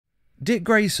Dick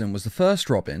Grayson was the first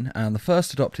Robin and the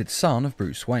first adopted son of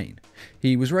Bruce Wayne.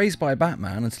 He was raised by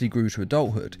Batman until he grew to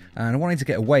adulthood and wanted to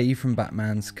get away from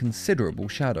Batman's considerable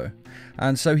shadow.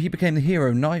 And so he became the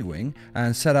hero Nightwing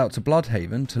and set out to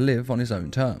Bloodhaven to live on his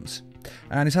own terms.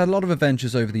 And he's had a lot of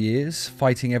adventures over the years,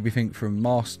 fighting everything from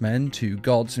masked men to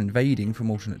gods invading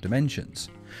from alternate dimensions.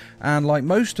 And like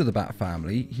most of the Bat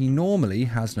family, he normally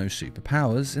has no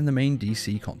superpowers in the main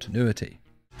DC continuity.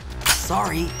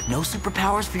 Sorry, no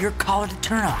superpowers for your collar to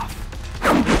turn off.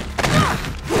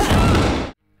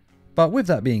 But with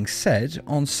that being said,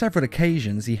 on several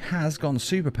occasions he has gotten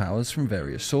superpowers from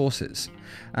various sources.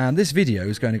 And this video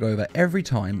is going to go over every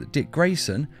time that Dick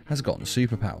Grayson has gotten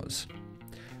superpowers.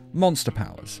 Monster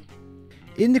powers.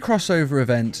 In the crossover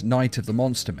event Night of the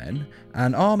Monster Men,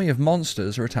 an army of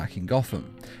monsters are attacking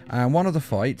Gotham, and one of the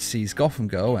fights sees Gotham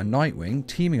Girl and Nightwing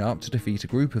teaming up to defeat a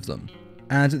group of them.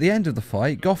 And at the end of the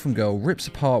fight, Gotham Girl rips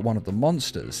apart one of the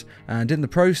monsters, and in the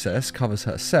process covers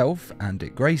herself and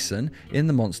Dick Grayson in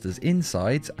the monster's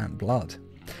insides and blood.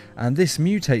 And this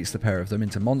mutates the pair of them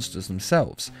into monsters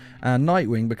themselves, and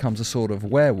Nightwing becomes a sort of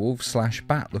werewolf slash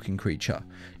bat looking creature,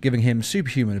 giving him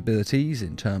superhuman abilities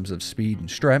in terms of speed and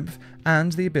strength,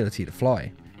 and the ability to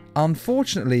fly.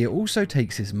 Unfortunately, it also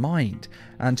takes his mind,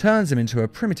 and turns him into a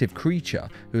primitive creature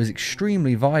who is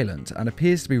extremely violent and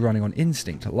appears to be running on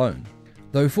instinct alone.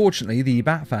 Though fortunately the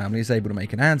Bat family is able to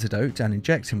make an antidote and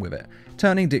inject him with it,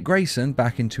 turning Dick Grayson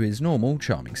back into his normal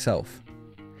charming self.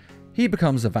 He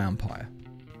becomes a vampire.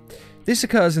 This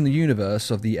occurs in the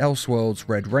universe of the Elseworlds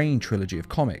Red Rain trilogy of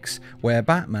comics, where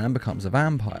Batman becomes a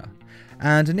vampire.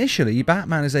 And initially,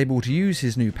 Batman is able to use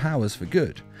his new powers for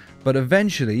good, but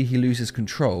eventually he loses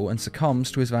control and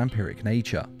succumbs to his vampiric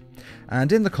nature.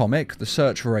 And in the comic, The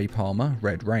Search for Ray Palmer,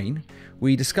 Red Rain,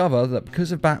 we discover that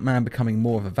because of Batman becoming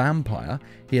more of a vampire,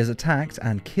 he has attacked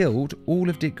and killed all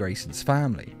of Dick Grayson's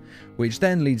family, which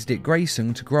then leads Dick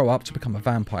Grayson to grow up to become a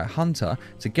vampire hunter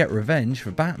to get revenge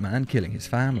for Batman killing his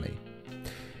family.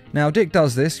 Now, Dick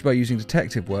does this by using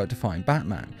detective work to find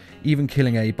Batman, even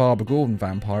killing a Barbara Gordon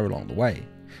vampire along the way.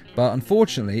 But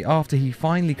unfortunately, after he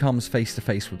finally comes face to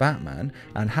face with Batman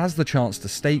and has the chance to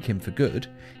stake him for good,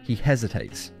 he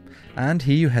hesitates. And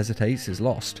he who hesitates is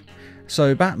lost.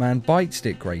 So Batman bites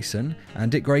Dick Grayson,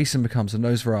 and Dick Grayson becomes a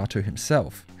Nosferatu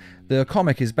himself. The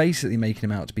comic is basically making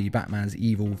him out to be Batman's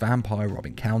evil vampire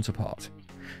Robin counterpart.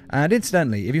 And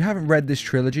incidentally, if you haven't read this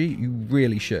trilogy, you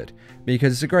really should,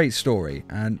 because it's a great story,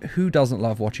 and who doesn't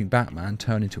love watching Batman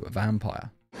turn into a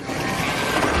vampire?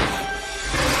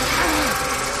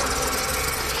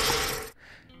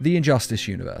 The Injustice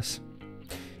universe.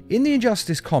 In the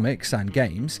Injustice comics and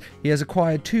games, he has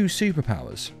acquired two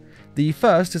superpowers. The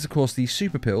first is of course the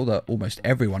super pill that almost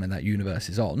everyone in that universe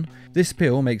is on. This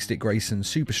pill makes Dick Grayson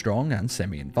super strong and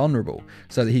semi-invulnerable,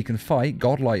 so that he can fight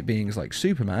godlike beings like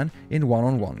Superman in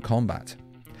one-on-one combat.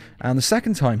 And the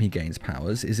second time he gains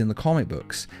powers is in the comic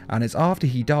books, and it's after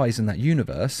he dies in that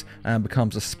universe and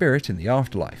becomes a spirit in the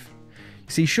afterlife.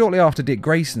 See, shortly after Dick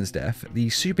Grayson's death, the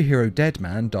superhero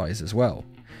Deadman dies as well.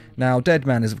 Now,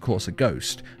 Deadman is of course a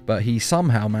ghost, but he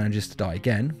somehow manages to die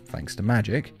again, thanks to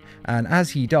magic, and as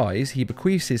he dies, he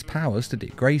bequeaths his powers to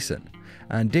Dick Grayson,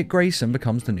 and Dick Grayson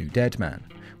becomes the new Deadman,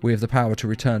 with the power to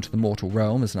return to the mortal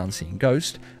realm as an unseen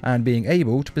ghost, and being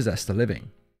able to possess the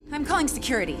living. I'm calling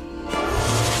security.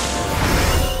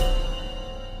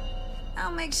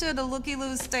 I'll make sure the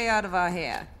looky-loos stay out of our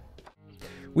hair.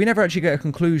 We never actually get a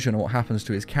conclusion on what happens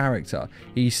to his character.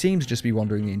 He seems to just be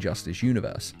wandering the Injustice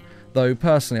universe. Though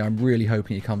personally I'm really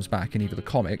hoping he comes back in either the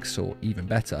comics or, even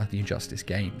better, the Injustice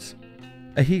games.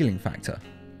 A healing factor.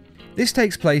 This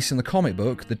takes place in the comic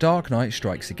book The Dark Knight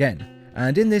Strikes Again,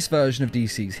 and in this version of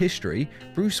DC's history,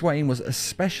 Bruce Wayne was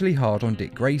especially hard on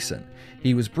Dick Grayson.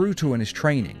 He was brutal in his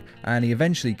training, and he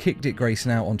eventually kicked Dick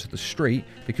Grayson out onto the street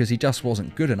because he just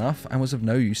wasn't good enough and was of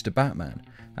no use to Batman,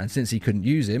 and since he couldn't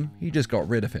use him, he just got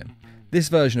rid of him. This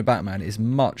version of Batman is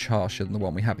much harsher than the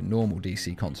one we have in normal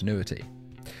DC continuity.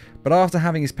 But after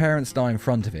having his parents die in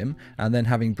front of him, and then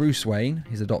having Bruce Wayne,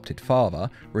 his adopted father,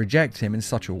 reject him in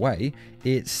such a way,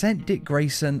 it sent Dick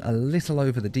Grayson a little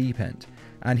over the deep end,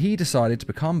 and he decided to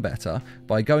become better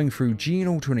by going through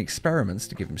gene-altering experiments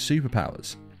to give him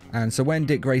superpowers. And so when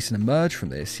Dick Grayson emerged from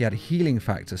this, he had a healing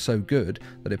factor so good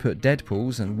that it put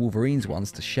Deadpool's and Wolverine's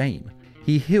ones to shame.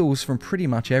 He heals from pretty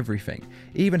much everything,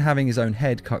 even having his own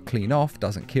head cut clean off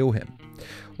doesn't kill him.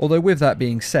 Although with that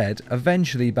being said,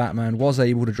 eventually Batman was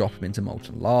able to drop him into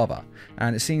molten lava,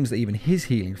 and it seems that even his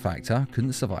healing factor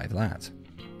couldn't survive that.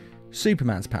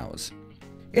 Superman's powers.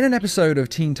 In an episode of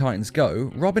Teen Titans Go,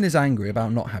 Robin is angry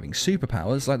about not having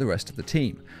superpowers like the rest of the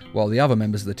team, while the other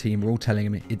members of the team are all telling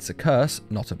him it's a curse,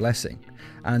 not a blessing.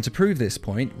 And to prove this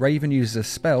point, Raven uses a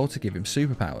spell to give him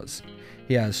superpowers.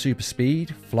 He has super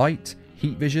speed, flight,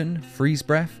 heat vision, freeze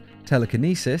breath,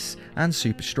 telekinesis, and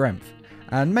super strength,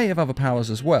 and may have other powers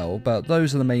as well, but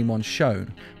those are the main ones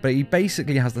shown. But he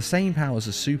basically has the same powers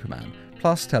as Superman,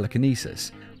 plus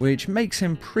telekinesis, which makes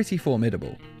him pretty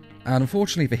formidable. And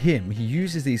unfortunately for him, he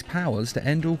uses these powers to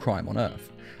end all crime on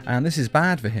Earth. And this is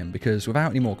bad for him because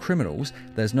without any more criminals,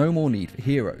 there's no more need for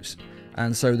heroes.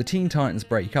 And so the Teen Titans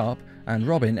break up, and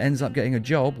Robin ends up getting a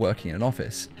job working in an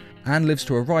office, and lives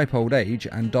to a ripe old age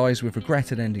and dies with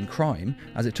regret at ending crime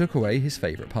as it took away his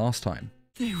favourite pastime.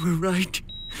 They were right.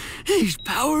 These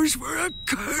powers were a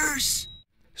curse.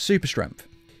 Super strength.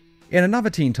 In another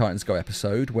Teen Titans Go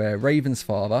episode where Raven's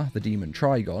father, the demon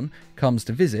Trigon, comes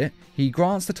to visit, he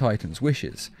grants the Titans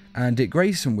wishes, and Dick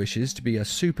Grayson wishes to be a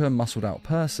super muscled out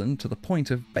person to the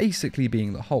point of basically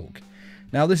being the Hulk.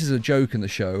 Now this is a joke in the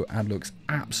show and looks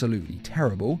absolutely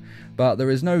terrible, but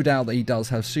there is no doubt that he does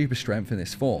have super strength in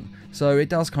this form, so it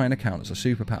does kind of count as a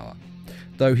superpower.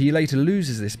 Though he later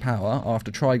loses this power after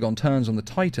Trigon turns on the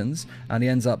Titans and he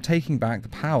ends up taking back the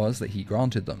powers that he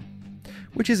granted them.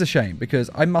 Which is a shame, because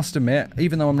I must admit,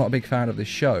 even though I'm not a big fan of this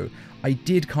show, I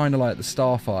did kind of like the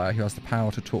Starfire who has the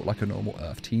power to talk like a normal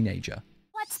Earth teenager.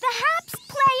 What's the haps,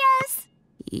 players?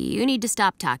 You need to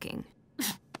stop talking.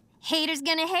 Haters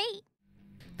gonna hate.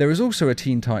 There is also a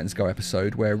Teen Titans Go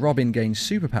episode where Robin gains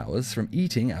superpowers from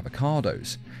eating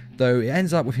avocados, though it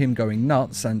ends up with him going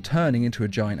nuts and turning into a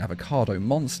giant avocado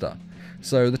monster.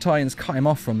 So the Titans cut him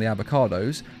off from the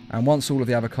avocados, and once all of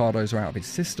the avocados are out of his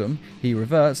system, he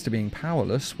reverts to being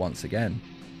powerless once again.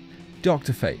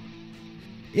 Dr. Fate.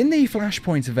 In the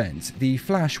Flashpoint event, the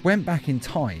Flash went back in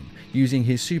time using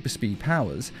his super speed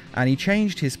powers, and he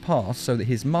changed his past so that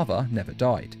his mother never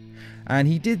died. And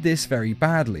he did this very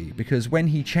badly, because when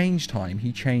he changed time,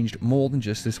 he changed more than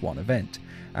just this one event,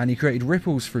 and he created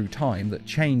ripples through time that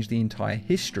changed the entire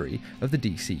history of the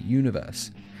DC universe.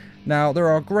 Now, there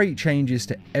are great changes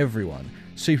to everyone.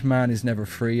 Superman is never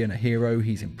free and a hero,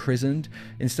 he's imprisoned.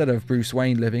 Instead of Bruce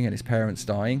Wayne living and his parents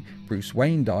dying, Bruce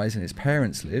Wayne dies and his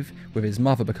parents live, with his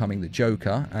mother becoming the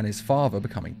Joker and his father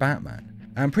becoming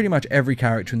Batman. And pretty much every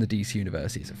character in the DC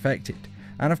universe is affected.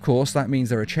 And of course, that means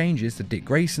there are changes to Dick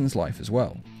Grayson's life as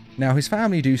well. Now, his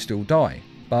family do still die,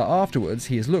 but afterwards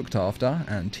he is looked after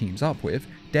and teams up with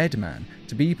Deadman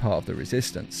to be part of the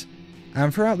Resistance.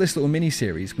 And throughout this little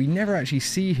mini-series, we never actually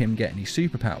see him get any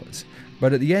superpowers,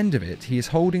 but at the end of it, he is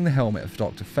holding the helmet of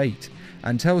Dr. Fate,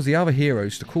 and tells the other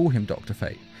heroes to call him Dr.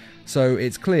 Fate, so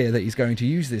it's clear that he's going to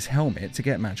use this helmet to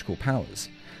get magical powers.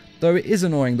 Though it is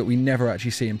annoying that we never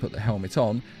actually see him put the helmet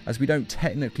on, as we don't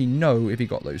technically know if he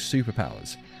got those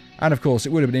superpowers. And of course,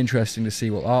 it would have been interesting to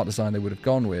see what art design they would have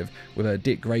gone with a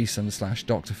Dick Grayson /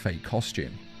 Dr. Fate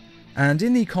costume. And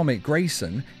in the comic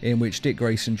Grayson, in which Dick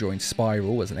Grayson joins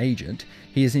Spiral as an agent,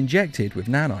 he is injected with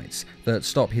nanites that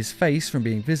stop his face from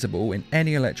being visible in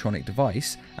any electronic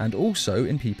device and also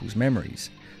in people's memories.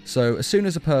 So as soon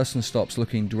as a person stops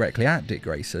looking directly at Dick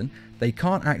Grayson, they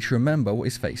can't actually remember what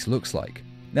his face looks like.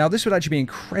 Now this would actually be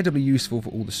incredibly useful for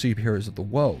all the superheroes of the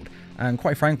world, and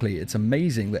quite frankly it's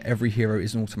amazing that every hero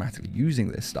isn't automatically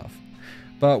using this stuff.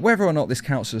 But whether or not this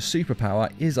counts as a superpower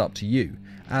is up to you,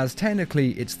 as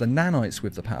technically it's the nanites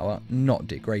with the power, not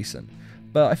Dick Grayson,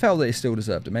 but I felt that it still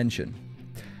deserved a mention.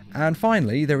 And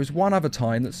finally, there is one other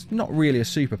time that's not really a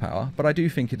superpower, but I do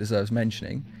think it deserves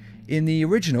mentioning. In the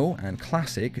original and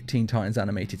classic Teen Titans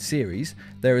animated series,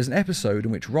 there is an episode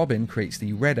in which Robin creates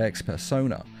the Red X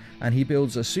persona, and he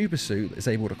builds a super suit that is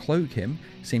able to cloak him,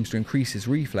 seems to increase his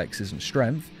reflexes and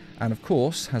strength, and of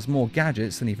course has more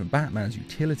gadgets than even Batman's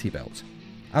utility belt.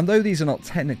 And though these are not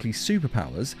technically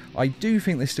superpowers, I do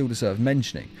think they still deserve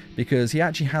mentioning, because he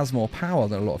actually has more power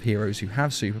than a lot of heroes who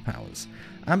have superpowers,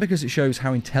 and because it shows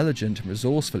how intelligent and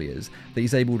resourceful he is that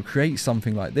he's able to create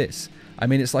something like this. I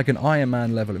mean, it's like an Iron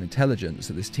Man level of intelligence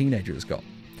that this teenager has got.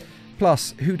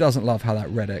 Plus, who doesn't love how that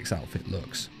Red X outfit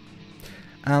looks?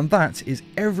 And that is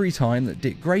every time that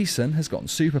Dick Grayson has gotten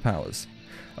superpowers.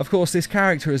 Of course, this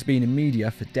character has been in media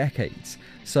for decades,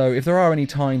 so if there are any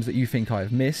times that you think I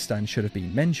have missed and should have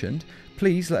been mentioned,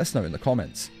 please let us know in the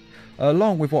comments.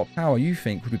 Along with what power you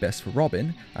think would be best for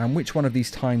Robin, and which one of these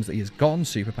times that he has gotten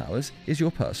superpowers is your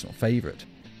personal favourite.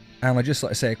 And I'd just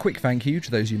like to say a quick thank you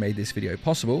to those who made this video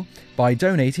possible by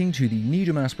donating to the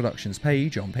Needle Mouse Productions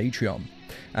page on Patreon.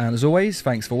 And as always,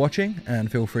 thanks for watching,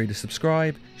 and feel free to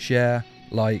subscribe, share,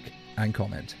 like, and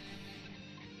comment.